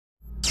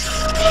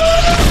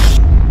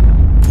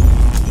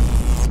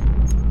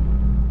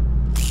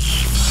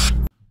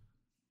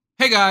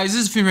Guys,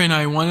 this is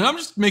Fever91 and I'm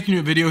just making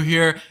a video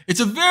here. It's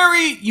a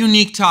very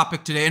unique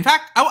topic today. In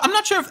fact, I'm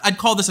not sure if I'd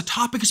call this a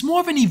topic. It's more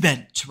of an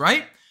event,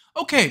 right?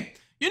 Okay,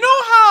 you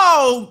know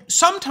how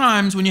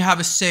sometimes when you have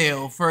a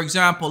sale, for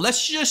example,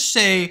 let's just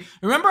say,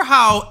 remember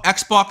how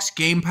Xbox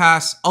Game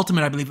Pass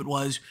Ultimate, I believe it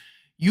was,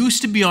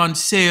 used to be on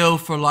sale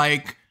for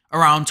like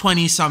around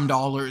 $20-some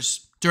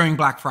during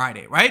Black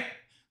Friday, right?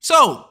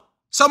 So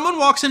someone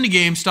walks into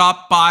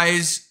GameStop,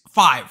 buys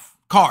 5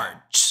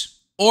 cards.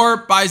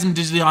 Or buys them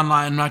digitally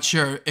online. I'm not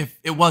sure if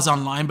it was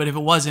online, but if it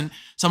wasn't,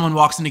 someone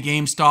walks into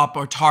GameStop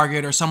or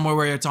Target or somewhere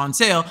where it's on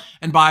sale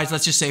and buys,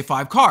 let's just say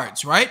 5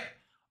 cards, right?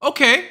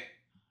 Okay.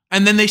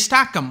 And then they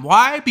stack them.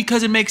 Why?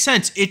 Because it makes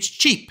sense. It's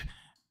cheap.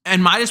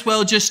 And might as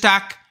well just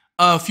stack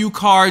a few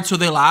cards so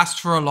they last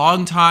for a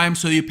long time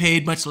so you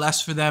paid much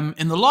less for them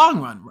in the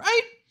long run,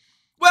 right?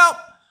 Well,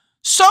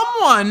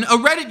 someone, a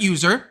Reddit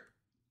user,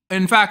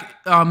 in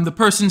fact, the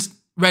person's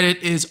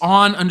Reddit is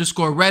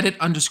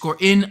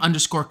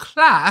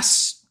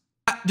on_Reddit_in_class,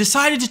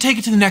 decided to take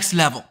it to the next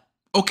level,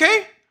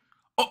 okay?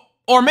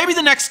 Or maybe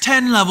the next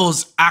 10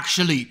 levels,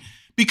 actually,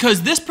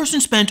 because this person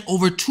spent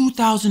over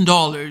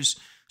 $2,000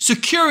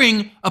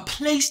 securing a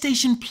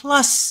PlayStation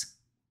Plus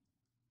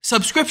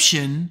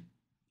subscription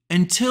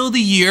until the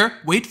year,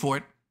 wait for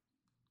it,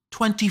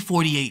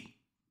 2048.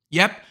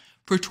 Yep,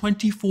 for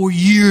 24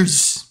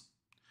 years.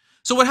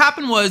 So what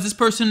happened was this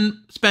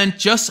person spent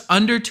just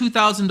under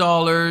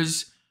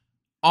 $2,000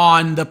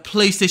 on the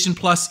PlayStation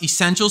Plus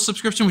Essential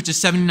subscription, which is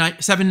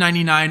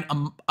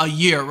 $7.99 a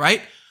year,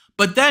 right?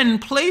 But then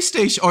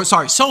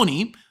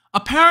Sony,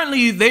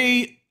 apparently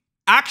they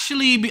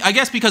actually, I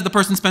guess because the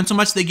person spent so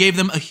much, they gave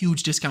them a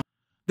huge discount.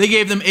 They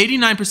gave them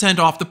 89%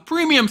 off the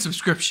premium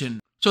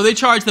subscription. So they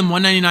charged them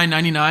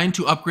 $199.99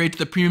 to upgrade to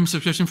the premium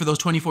subscription for those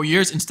 24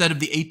 years instead of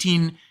the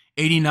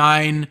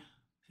 $18.89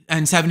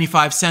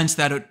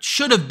 that it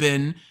should have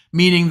been,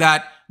 meaning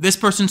that this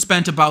person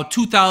spent about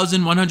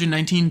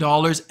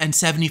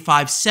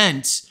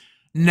 $2,119.75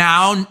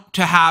 now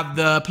to have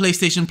the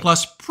PlayStation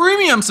Plus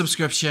premium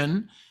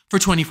subscription for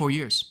 24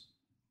 years.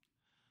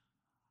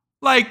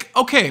 Like,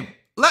 okay,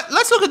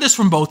 let's look at this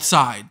from both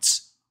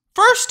sides.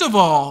 First of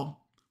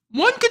all,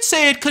 one could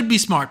say it could be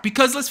smart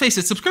because let's face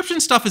it, subscription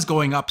stuff is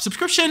going up.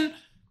 Subscription,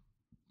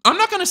 I'm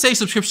not going to say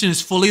subscription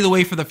is fully the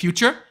way for the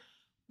future,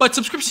 but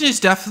subscription is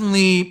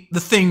definitely the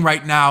thing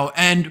right now.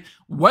 And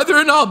whether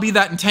or not it'll be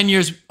that in 10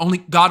 years,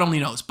 God only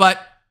knows. But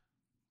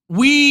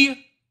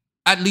we,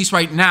 at least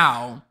right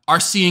now, are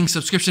seeing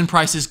subscription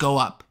prices go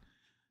up.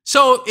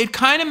 So it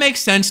kind of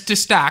makes sense to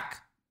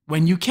stack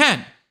when you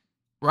can,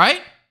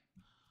 right?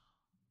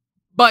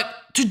 But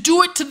to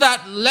do it to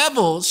that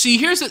level, see,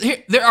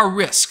 there are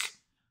risks.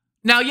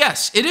 Now,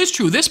 yes, it is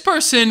true. This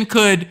person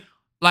could,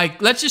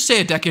 like, let's just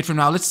say a decade from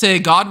now, let's say,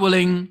 God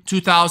willing,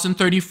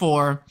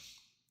 2034,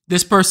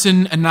 this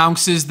person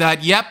announces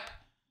that, yep,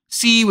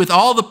 see, with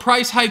all the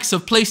price hikes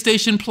of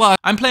PlayStation Plus,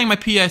 I'm playing my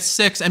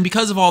PS6, and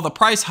because of all the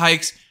price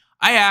hikes,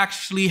 I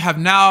actually have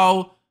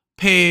now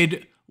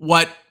paid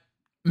what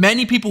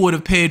many people would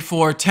have paid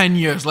for 10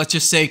 years. Let's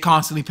just say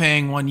constantly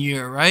paying 1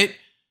 year, right?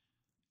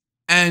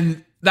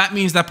 And that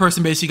means that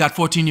person basically got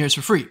 14 years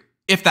for free,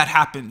 if that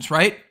happens,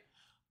 right?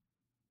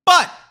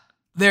 But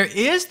there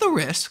is the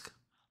risk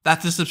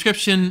that the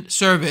subscription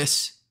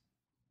service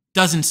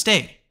doesn't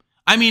stay.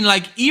 I mean,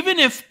 like, even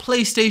if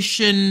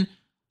PlayStation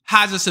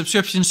has a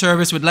subscription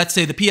service with, let's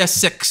say, the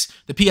PS6,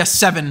 the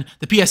PS7,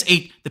 the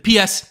PS8, the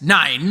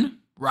PS9,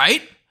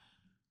 right?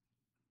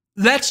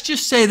 Let's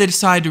just say they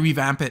decide to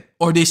revamp it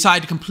or they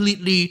decide to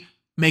completely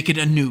make it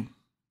anew.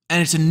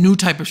 And it's a new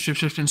type of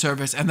subscription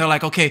service. And they're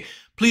like, okay,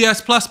 PS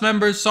Plus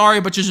members,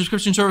 sorry, but your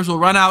subscription service will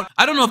run out.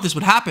 I don't know if this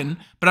would happen,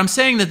 but I'm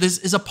saying that this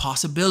is a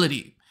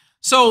possibility.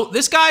 So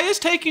this guy is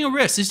taking a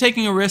risk. He's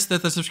taking a risk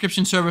that the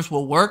subscription service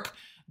will work,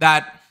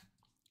 that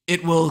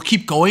it will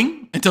keep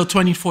going until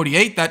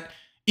 2048, that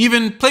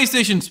even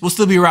PlayStations will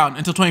still be around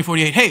until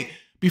 2048. Hey,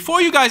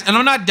 before you guys, and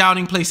I'm not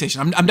downing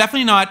PlayStation. I'm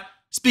definitely not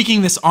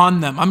speaking this on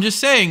them. I'm just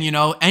saying, you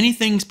know,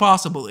 anything's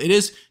possible. It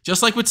is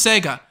just like with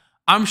Sega.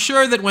 I'm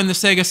sure that when the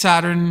Sega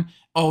Saturn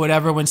or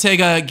whatever, when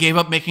Sega gave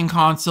up making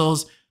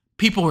consoles,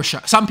 people were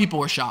shocked. Some people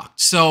were shocked.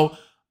 So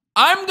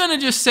I'm going to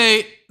just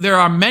say there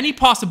are many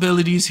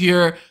possibilities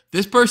here.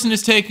 This person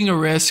is taking a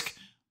risk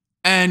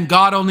and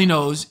God only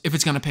knows if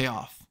it's going to pay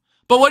off.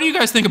 But what do you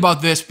guys think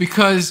about this?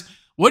 Because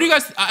what do you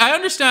guys, I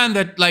understand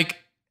that, like,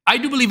 I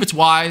do believe it's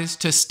wise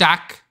to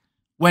stack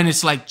when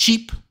it's like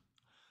cheap.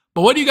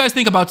 But what do you guys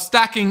think about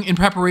stacking in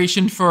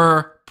preparation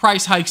for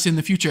price hikes in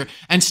the future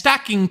and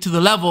stacking to the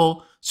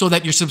level so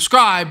that you're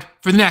subscribed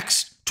for the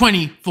next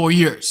 24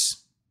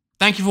 years?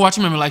 Thank you for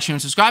watching. Remember to like, share,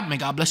 and subscribe. May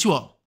God bless you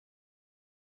all.